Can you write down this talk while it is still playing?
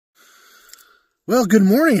Well, good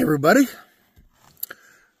morning, everybody.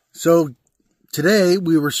 So today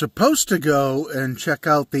we were supposed to go and check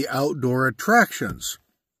out the outdoor attractions.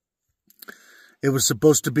 It was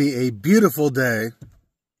supposed to be a beautiful day.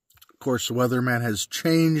 Of course, the weatherman has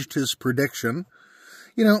changed his prediction.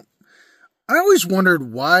 You know, I always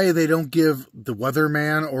wondered why they don't give the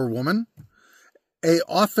weatherman or woman an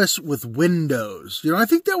office with windows. I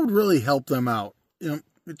think that would really help them out.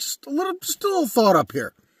 It's just a little thought up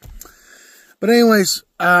here. But anyways,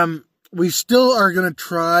 we still are going to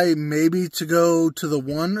try maybe to go to the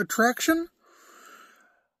one attraction.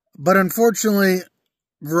 But unfortunately,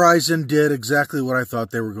 Verizon did exactly what I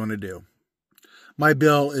thought they were going to do. My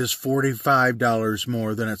bill is $45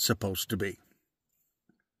 more than it's supposed to be.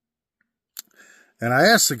 And I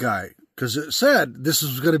asked the guy, because it said this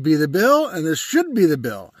is going to be the bill and this should be the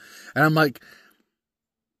bill. And I'm like,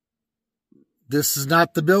 this is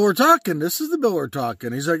not the bill we're talking. This is the bill we're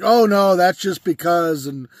talking. He's like, oh, no, that's just because.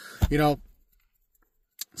 And,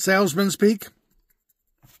 salesman speak.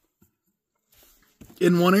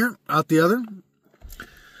 In one ear, out the other.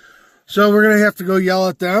 So we're going to have to go yell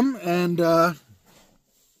at them. And I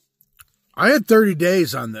had 30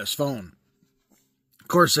 days on this phone. Of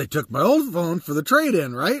course, they took my old phone for the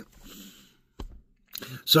trade-in, right?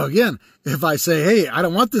 So again, if I say, hey, I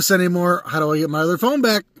don't want this anymore, how do I get my other phone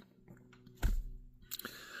back?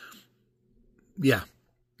 Yeah.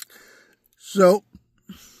 So,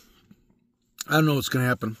 I don't know what's going to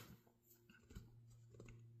happen.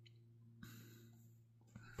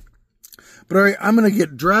 But all right, I'm going to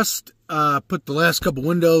get dressed, put the last couple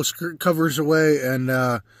window covers away, and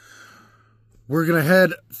we're going to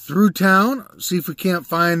head through town, see if we can't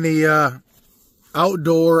find the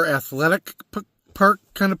outdoor athletic park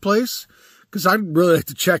kind of place. Because I'd really like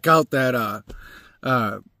to check out that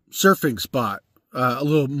surfing spot. A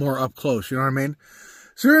little more up close, you know what I mean?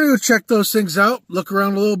 So we're going to go check those things out, look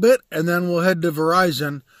around a little bit, and then we'll head to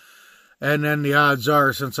Verizon. And then the odds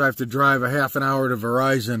are, since I have to drive a half an hour to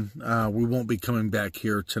Verizon, we won't be coming back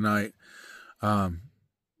here tonight. I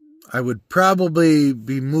would probably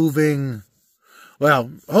be moving,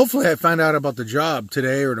 well, hopefully I find out about the job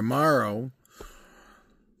today or tomorrow.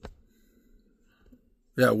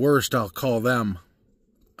 At worst, I'll call them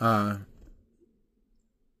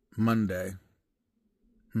Monday.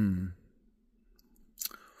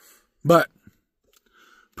 But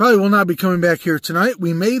probably will not be coming back here tonight.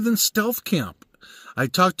 We may even stealth camp. I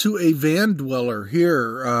talked to a van dweller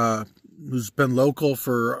here who's been local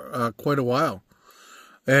for quite a while.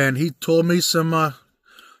 And he told me some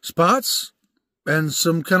spots and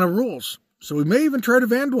some kind of rules. So we may even try to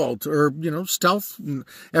van dwell or, stealth.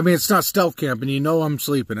 I mean, it's not stealth camping. I'm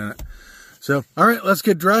sleeping in it. So, all right, let's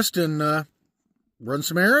get dressed and run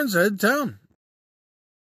some errands, head to town.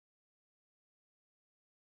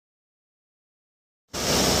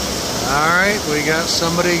 All right, we got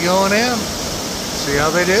somebody going in. See how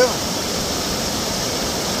they do.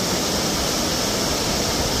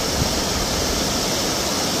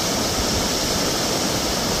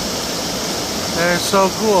 That is so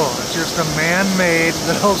cool. It's just a man-made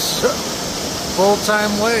little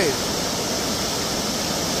full-time wave.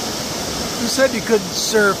 Who said you couldn't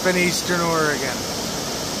surf in Eastern Oregon?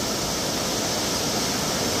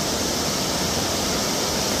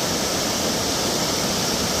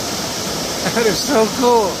 That is so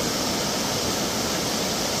cool.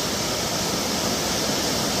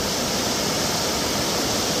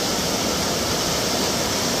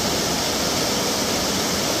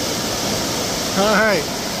 Alright.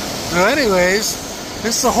 So anyways,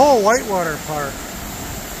 this is the whole whitewater park.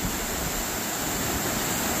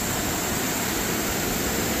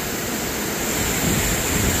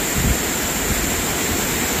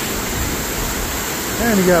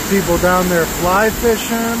 And you got people down there fly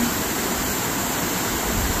fishing.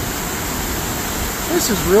 This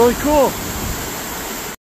is really cool.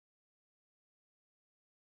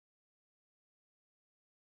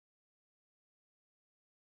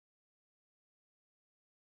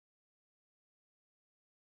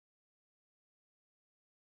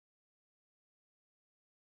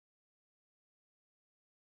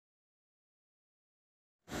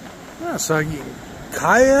 Yeah, so you can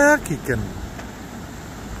kayak, you can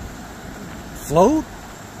float,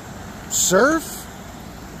 surf.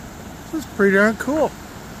 This is pretty darn cool.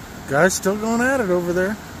 Guys still going at it over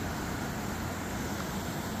there.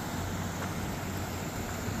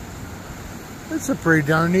 It's a pretty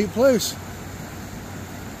darn neat place.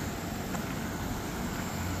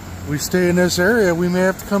 We stay in this area, we may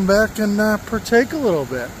have to come back and partake a little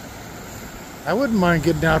bit. I wouldn't mind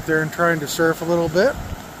getting out there and trying to surf a little bit.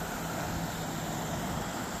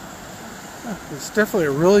 It's definitely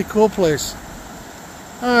a really cool place.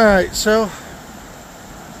 Alright, so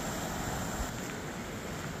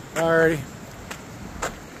alrighty.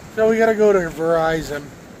 So we gotta go to Verizon.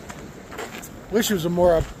 Wish it was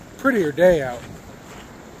a prettier day out.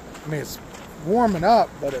 I mean, it's warming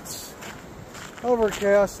up, but it's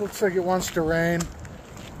overcast. Looks like it wants to rain.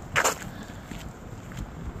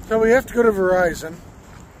 So we have to go to Verizon.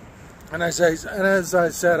 And as I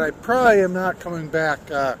said, I probably am not coming back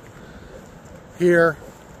here.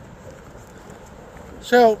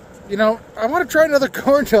 So, you know, I want to try another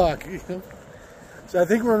corn dog. So I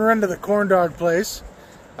think we're going to run to the corn dog place.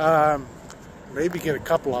 Maybe get a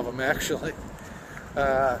couple of them, actually.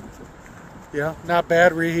 Yeah, not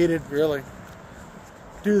bad, reheated, really.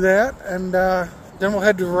 Do that, and then we'll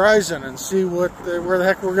head to Verizon and see where the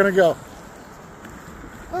heck we're going to go.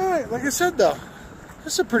 Alright, like I said, though,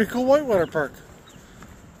 this is a pretty cool whitewater park.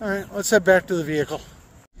 Alright, let's head back to the vehicle.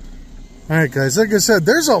 Alright, guys, like I said,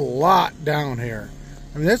 there's a lot down here.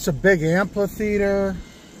 I mean, it's a big amphitheater.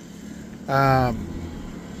 I don't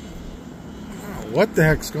know what the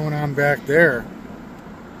heck's going on back there.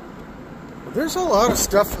 But there's a lot of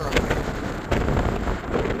stuff around here.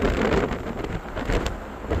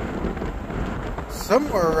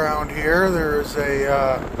 Somewhere around here, there's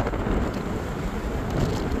a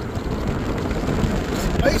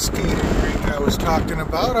ice skating rink I was talking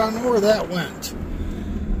about. I don't know where that went.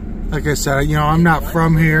 Like I said, you know, I'm not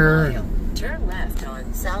from here. Turn left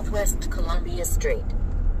on Southwest Columbia Street.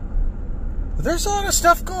 But there's a lot of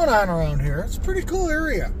stuff going on around here. It's a pretty cool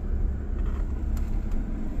area.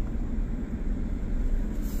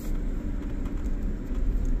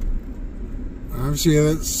 Obviously,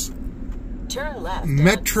 that's Turn left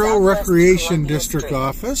Metro Recreation District Street.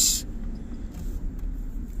 Office.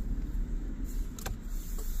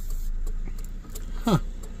 Huh.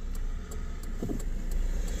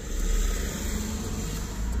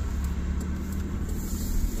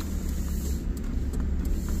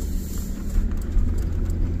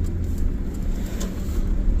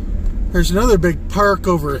 There's another big park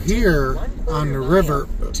over here on the river.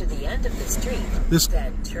 To the end of the street, this,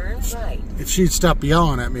 then turn right. If she'd stop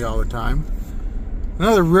yelling at me all the time.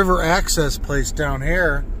 Another river access place down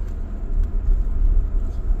here.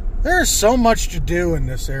 There's so much to do in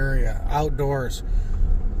this area, outdoors.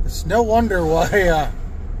 It's no wonder why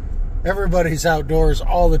everybody's outdoors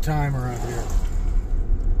all the time around here.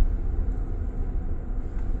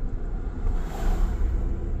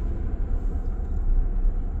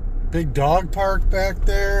 Big dog park back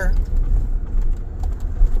there.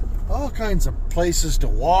 All kinds of places to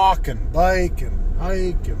walk and bike and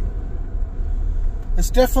hike. And this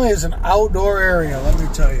definitely is an outdoor area, let me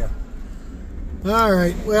tell you.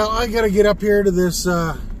 Alright, well, I gotta get up here to this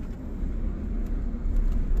darn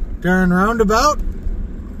roundabout.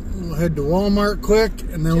 We'll head to Walmart quick,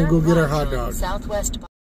 and then we'll go get our hot dog. Southwest.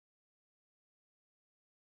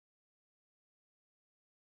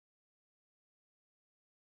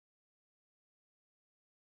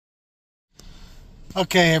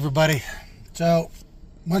 Okay, everybody. So,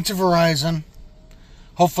 went to Verizon.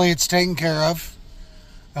 Hopefully it's taken care of.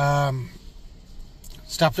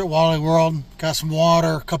 Stopped at Wally World. Got some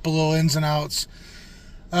water. A couple little ins and outs.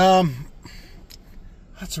 It's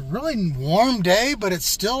a really warm day, but it's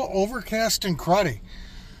still overcast and cruddy.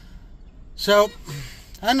 So,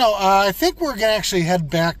 I don't know. I think we're going to actually head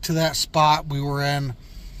back to that spot we were in.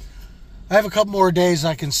 I have a couple more days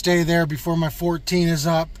I can stay there before my 14 is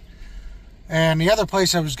up. And the other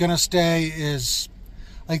place I was going to stay is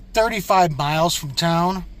like 35 miles from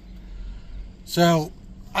town. So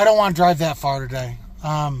I don't want to drive that far today.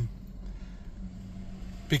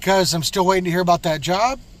 Because I'm still waiting to hear about that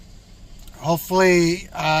job. Hopefully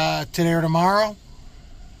today or tomorrow.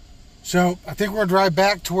 So I think we're going to drive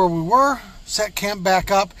back to where we were. Set camp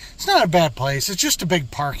back up. It's not a bad place. It's just a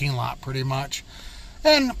big parking lot pretty much.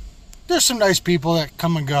 And there's some nice people that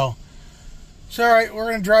come and go. So, all right, we're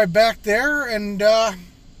going to drive back there and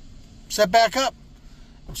set back up.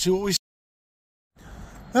 See what we see.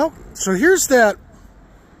 Well, so here's that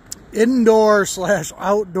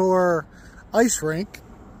indoor/outdoor ice rink.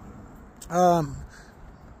 They have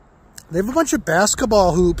a bunch of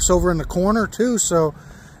basketball hoops over in the corner, too. So,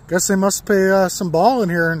 I guess they must play some ball in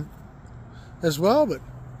here as well. But,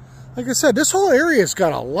 like I said, this whole area's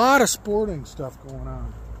got a lot of sporting stuff going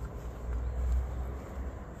on.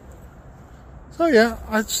 So yeah,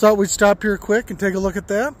 I just thought we'd stop here quick and take a look at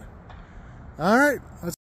that. All right.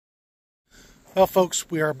 Well, folks,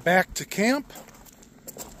 we are back to camp.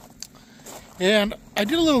 And I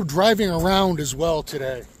did a little driving around as well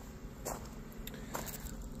today.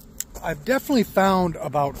 I've definitely found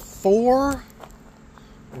about 4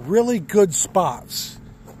 really good spots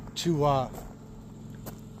to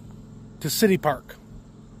to City Park.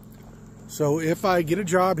 So if I get a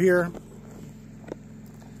job here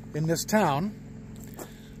in this town,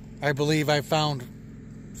 I believe I found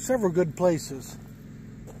several good places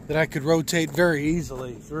that I could rotate very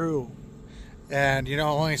easily through. And, you know,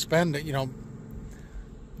 only spend,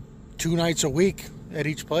 2 nights a week at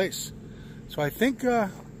each place. So I think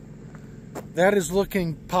that is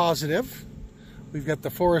looking positive. We've got the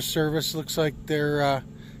Forest Service. Looks like they're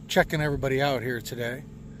checking everybody out here today.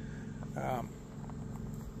 Like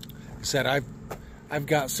I said, I've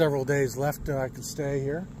got several days left I can stay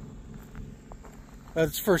here.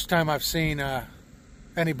 It's the first time I've seen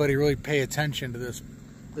anybody really pay attention to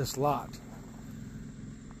this lot.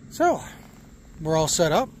 So we're all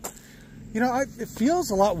set up. You know, it feels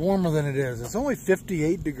a lot warmer than it is. It's only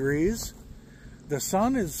 58 degrees. The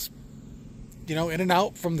sun is, in and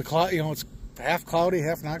out from the cloud. It's half cloudy,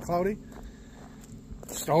 half not cloudy.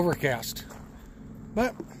 Just overcast.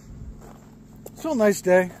 But still a nice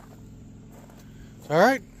day. All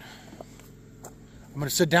right. I'm going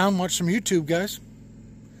to sit down and watch some YouTube, guys.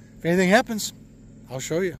 If anything happens, I'll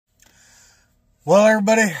show you. Well,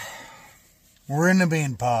 everybody, we're in the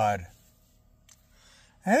bean pod.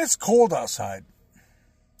 And it's cold outside.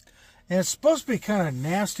 And it's supposed to be kind of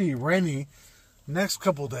nasty, rainy next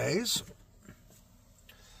couple days.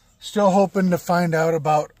 Still hoping to find out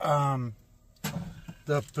about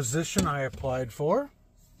the position I applied for.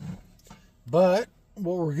 But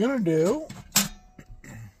what we're going to do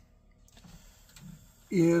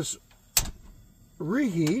is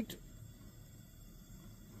reheat.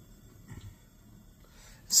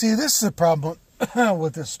 See, this is the problem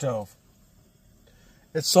with this stove.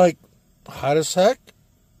 It's like hot as heck.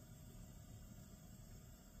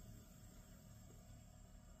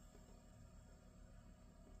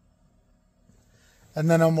 And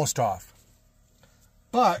then almost off.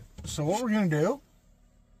 But, so what we're going to do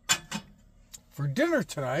for dinner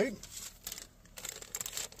tonight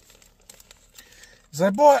is I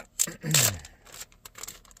bought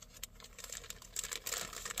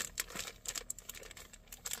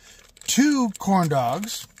two corn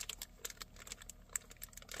dogs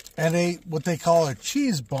and what they call a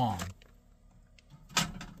cheese bomb.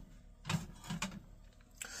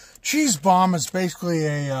 Cheese bomb is basically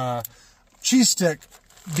a cheese stick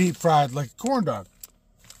deep fried like a corn dog.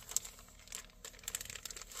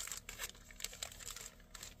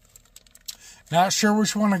 Not sure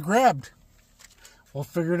which one I grabbed. We'll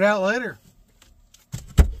figure it out later.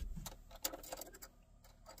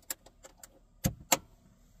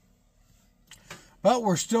 But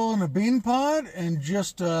we're still in the bean pod and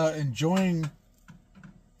just enjoying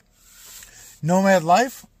nomad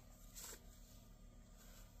life.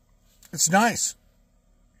 It's nice.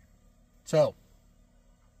 So,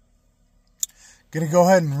 gonna go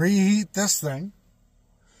ahead and reheat this thing.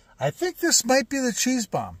 I think this might be the cheese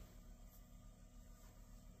bomb.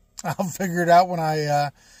 I'll figure it out when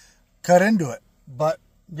I cut into it. But,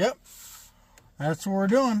 yep, that's what we're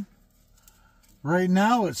doing. Right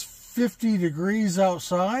now it's 50 degrees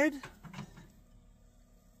outside.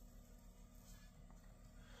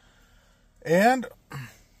 And,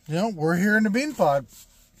 we're here in the bean pod.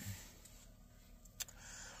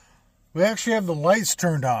 We actually have the lights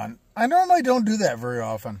turned on. I normally don't do that very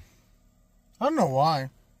often. I don't know why.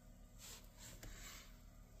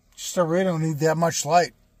 Just I really don't need that much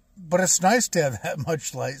light. But it's nice to have that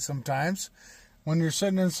much light sometimes when you're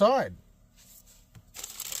sitting inside.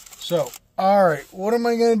 So, alright, what am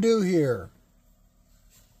I going to do here?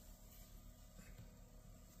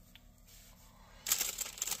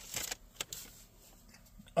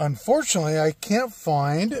 Unfortunately, I can't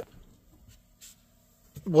find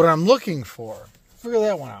what I'm looking for. Figure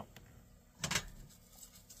that one out.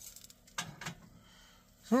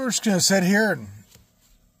 So we're just going to sit here and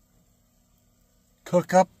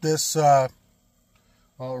cook up this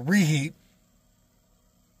reheat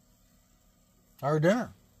our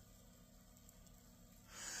dinner.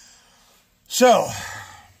 So,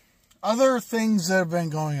 other things that have been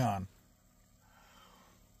going on.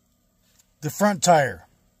 The front tire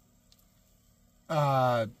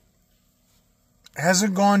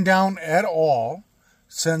hasn't gone down at all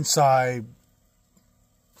since I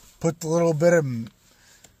put the little bit of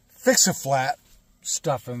Fix-A-Flat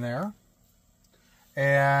stuff in there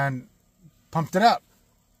and pumped it up.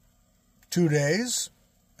 2 days,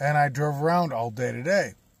 and I drove around all day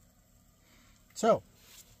today. So,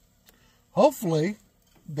 hopefully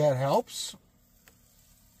that helps,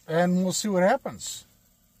 and we'll see what happens.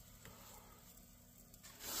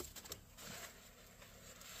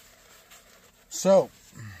 So,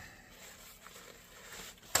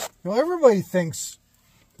 everybody thinks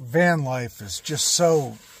van life is just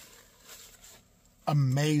so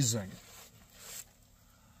amazing.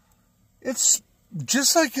 It's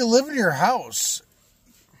just like you live in your house.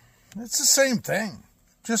 It's the same thing,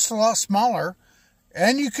 just a lot smaller,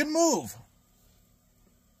 and you can move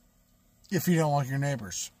if you don't like your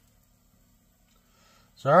neighbors.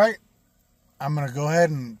 So, all right, I'm going to go ahead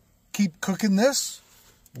and keep cooking this,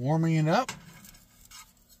 warming it up.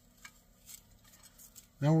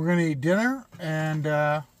 Then we're going to eat dinner and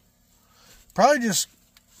probably just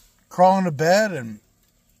crawl into bed and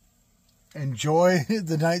enjoy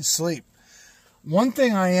the night's sleep. One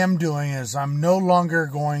thing I am doing is I'm no longer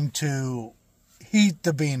going to heat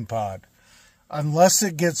the bean pod unless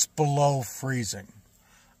it gets below freezing.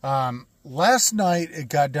 Last night it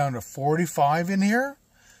got down to 45 in here,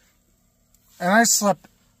 and I slept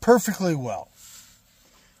perfectly well.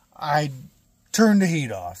 I turned the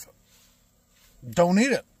heat off. Don't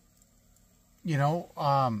need it. You know,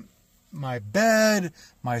 my bed,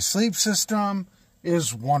 my sleep system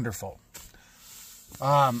is wonderful.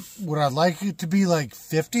 Would I like it to be like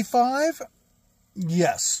 55?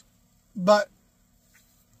 Yes. But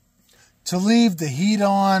to leave the heat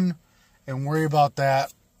on and worry about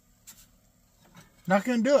that, not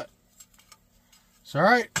going to do it. So, all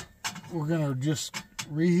right, we're going to just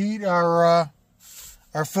reheat our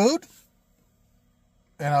food,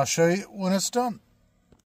 and I'll show you when it's done.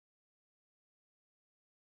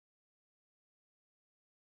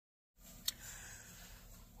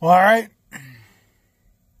 Well, all right.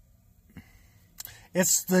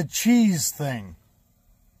 It's the cheese thing.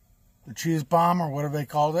 The cheese bomb, or whatever they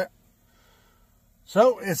called it.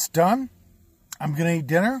 So, it's done. I'm going to eat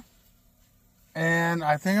dinner. And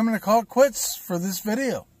I think I'm going to call it quits for this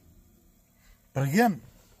video. But again,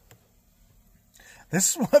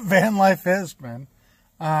 this is what van life is, man.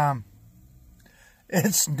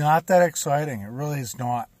 It's not that exciting. It really is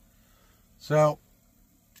not. So,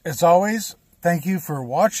 as always, thank you for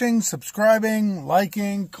watching, subscribing,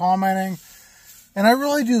 liking, commenting. And I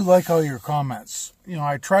really do like all your comments. You know,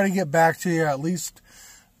 I try to get back to you, at least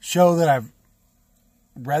show that I've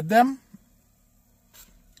read them.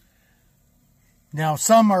 Now,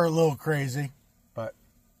 some are a little crazy, but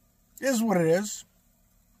it is what it is.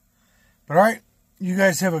 But all right, you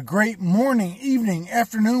guys have a great morning, evening,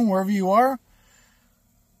 afternoon, wherever you are.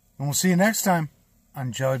 And we'll see you next time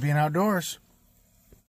on Jelly Bean Outdoors.